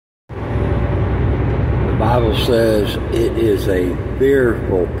Bible says it is a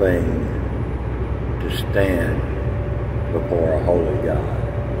fearful thing to stand before a holy God.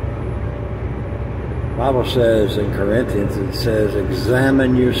 The Bible says in Corinthians, it says,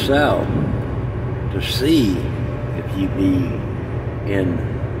 examine yourself to see if you be in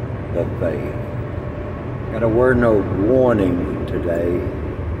the faith. Got a word of warning today.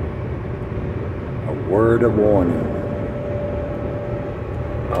 A word of warning.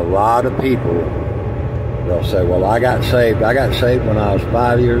 A lot of people, they'll say, well, I got saved when I was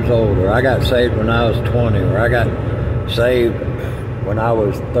 5 years old, or I got saved when I was 20, or I got saved when I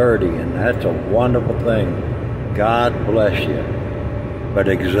was 30, and that's a wonderful thing. God bless you. But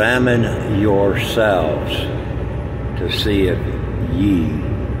examine yourselves to see if ye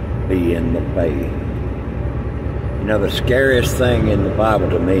be in the faith. You know, the scariest thing in the Bible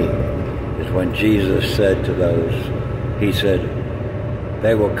to me is when Jesus said to those, he said,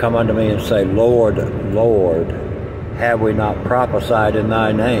 they will come unto me and say, Lord, Lord, have we not prophesied in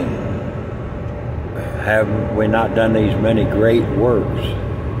thy name? Have we not done these many great works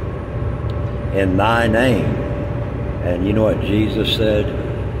in thy name? And you know what Jesus said?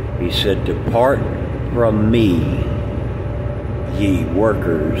 He said, depart from me, ye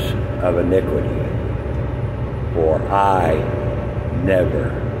workers of iniquity, for I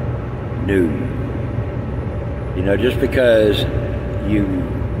never knew you. You know, just because you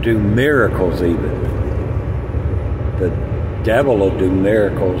do miracles even, the devil will do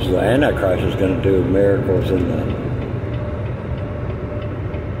miracles. The Antichrist is going to do miracles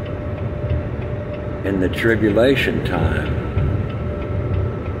in the tribulation time.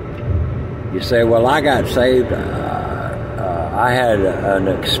 You say, well, I got saved. I had an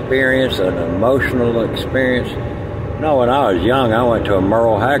experience, an emotional experience. No, when I was young, I went to a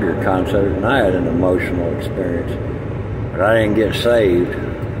Merle Haggard concert, and I had an emotional experience. But I didn't get saved.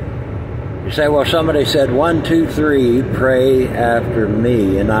 You say, well, somebody said, 1, 2, 3, pray after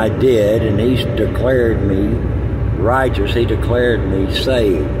me, and I did, and he declared me righteous. He declared me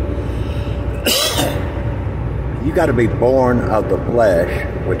saved. You got to be born of the flesh,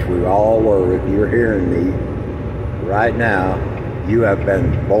 which we all were. If you're hearing me right now, you have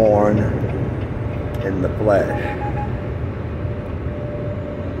been born in the flesh.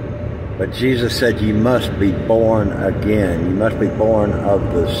 But Jesus said you must be born again. You must be born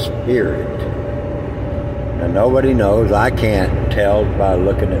of the Spirit. Now, nobody knows. I can't tell by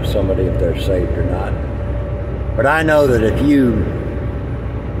looking at somebody if they're saved or not. But I know that if you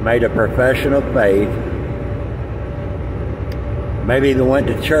made a profession of faith, maybe you went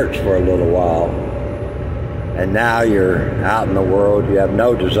to church for a little while, and now you're out in the world, you have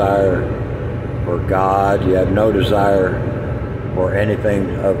no desire for God, you have no desire for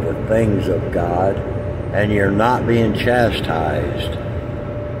anything of the things of God, and you're not being chastised.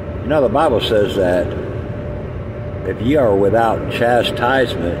 You know, the Bible says that if you are without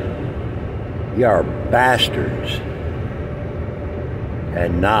chastisement, you are bastards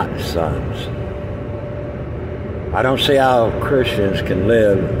and not sons. I don't see how Christians can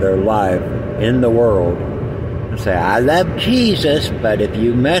live their life in the world and say, I love Jesus, but if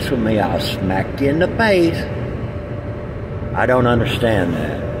you mess with me, I'll smack you in the face. I don't understand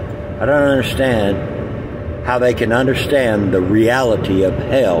that. I don't understand how they can understand the reality of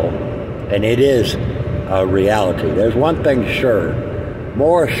hell, and it is a reality. There's one thing sure,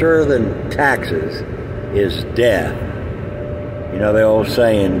 more sure than taxes, is death. You know the old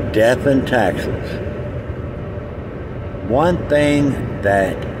saying, death and taxes. One thing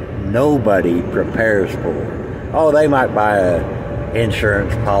that nobody prepares for. Oh, they might buy an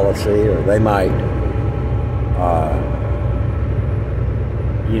insurance policy, or they might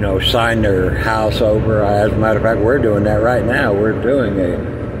sign their house over. As a matter of fact, we're doing that right now. We're doing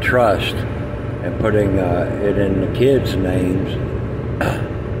a trust and putting it in the kids' names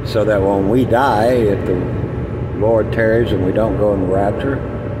so that when we die, if the Lord tarries and we don't go in the rapture,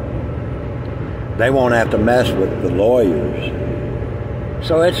 they won't have to mess with the lawyers.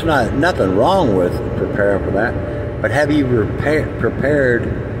 So it's nothing wrong with preparing for that. But have you prepared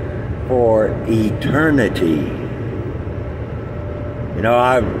for eternity? You know,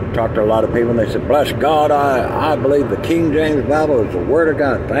 I've talked to a lot of people, and they said, bless God, I believe the King James Bible is the Word of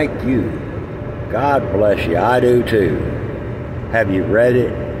God. Thank you. God bless you. I do too. Have you read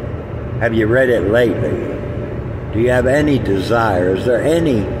it? Have you read it lately? Do you have any desire? Is there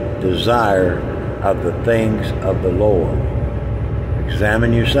any desire of the things of the Lord?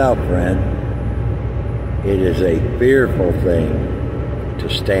 Examine yourself, friend. It is a fearful thing to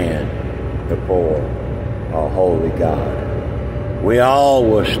stand before a holy God. We all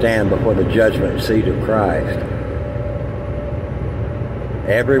will stand before the judgment seat of Christ.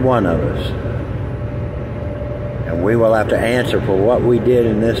 Every one of us. And we will have to answer for what we did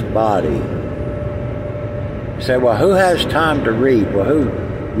in this body. You say, well, who has time to read? Well,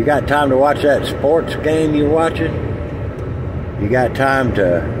 you got time to watch that sports game you're watching? You got time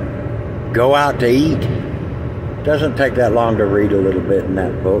to go out to eat? It doesn't take that long to read a little bit in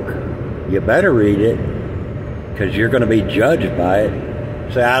that book. You better read it, because you're going to be judged by it.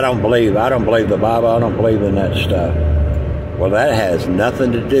 Say, I don't believe the Bible, I don't believe in that stuff. Well, that has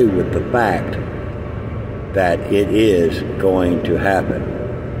nothing to do with the fact that it is going to happen.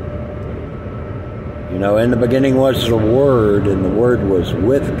 You know, in the beginning was the Word, and the Word was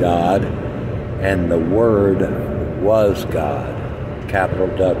with God, and the Word was God, capital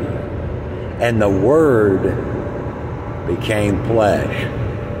W. And the Word became flesh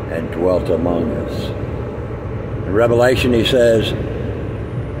and dwelt among us. In Revelation, he says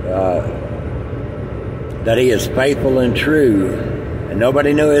that he is faithful and true, and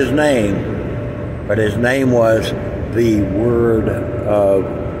nobody knew his name, but his name was the Word of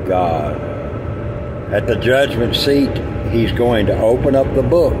God. At the judgment seat, he's going to open up the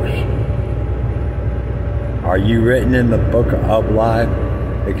books. Are you written in the book of life?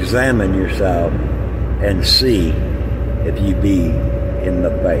 Examine yourself and see if you be in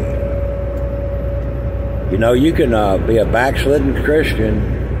the faith. You know, you can be a backslidden Christian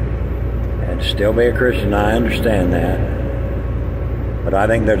and still be a Christian. I understand that. But I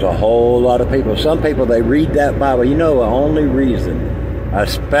think there's a whole lot of people. Some people, they read that Bible. You know, the only reason,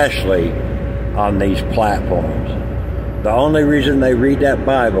 especially on these platforms, the only reason they read that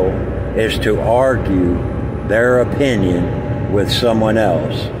Bible is to argue their opinion with someone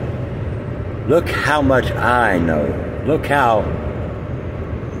else. Look how much I know. Look how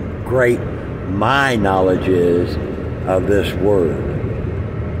great my knowledge is of this Word.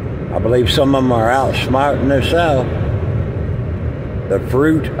 I believe some of them are outsmarting themselves. The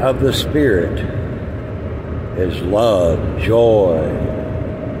fruit of the Spirit is love, joy,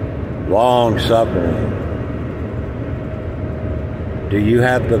 long-suffering. Do you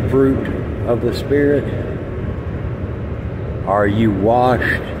have the fruit of the Spirit? Are you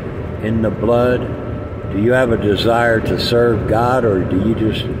washed in the blood? Do you have a desire to serve God, or do you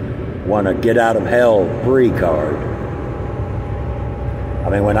just want to get out of hell free card? I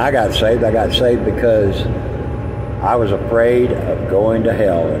mean, when I got saved because I was afraid of going to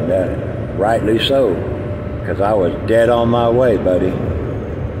hell, and rightly so, because I was dead on my way, buddy.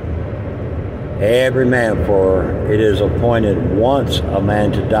 Every man, for it is appointed once a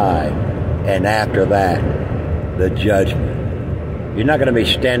man to die, and after that, the judgment. You're not going to be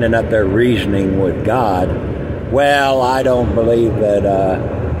standing up there reasoning with God. Well, I don't believe that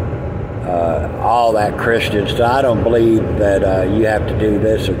all that Christian stuff. I don't believe that you have to do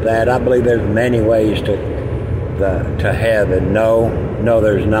this or that. I believe there's many ways to heaven. No,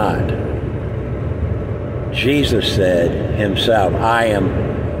 there's not. Jesus said himself, I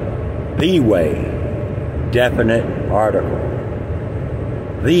am the way, definite article.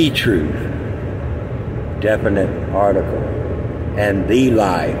 The truth, definite article. And the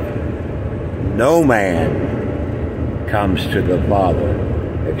life. No man comes to the Father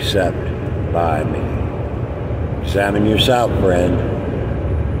except by me. Examine yourself, friend.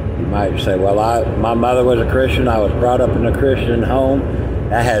 You might say, well, my mother was a Christian. I was brought up in a Christian home.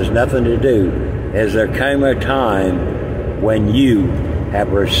 That has nothing to do. As there came a time when you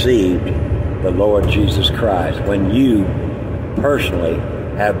have received the Lord Jesus Christ, when you personally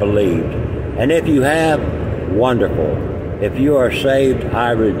have believed. And if you have, wonderful. If you are saved, I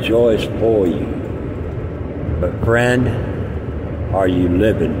rejoice for you. But friend, are you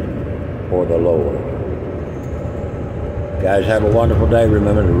living for the Lord? Guys, have a wonderful day.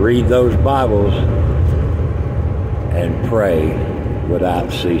 Remember to read those Bibles and pray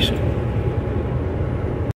without ceasing.